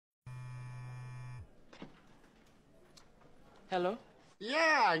Hello?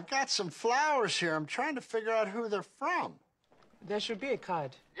 Yeah, I got some flowers here. I'm trying to figure out who they're from. There should be a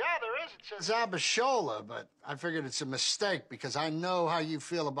card. Yeah, there is. It says Abishola, but I figured it's a mistake because I know how you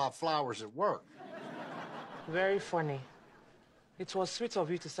feel about flowers at work. Very funny. It was sweet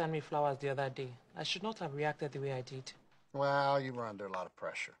of you to send me flowers the other day. I should not have reacted the way I did. Well, you were under a lot of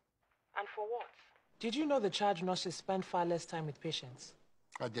pressure. And for what? Did you know the charge nurses spend far less time with patients?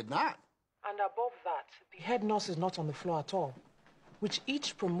 I did not. And above that, the head nurse is not on the floor at all. With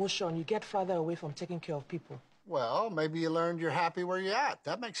each promotion, you get farther away from taking care of people. Well, maybe you learned you're happy where you're at.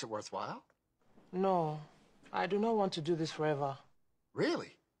 That makes it worthwhile. No, I do not want to do this forever.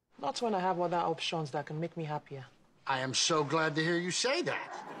 Really? Not when I have other options that can make me happier. I am so glad to hear you say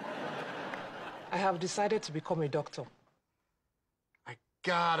that. I have decided to become a doctor. I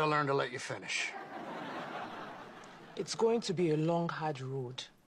gotta learn to let you finish. It's going to be a long, hard road.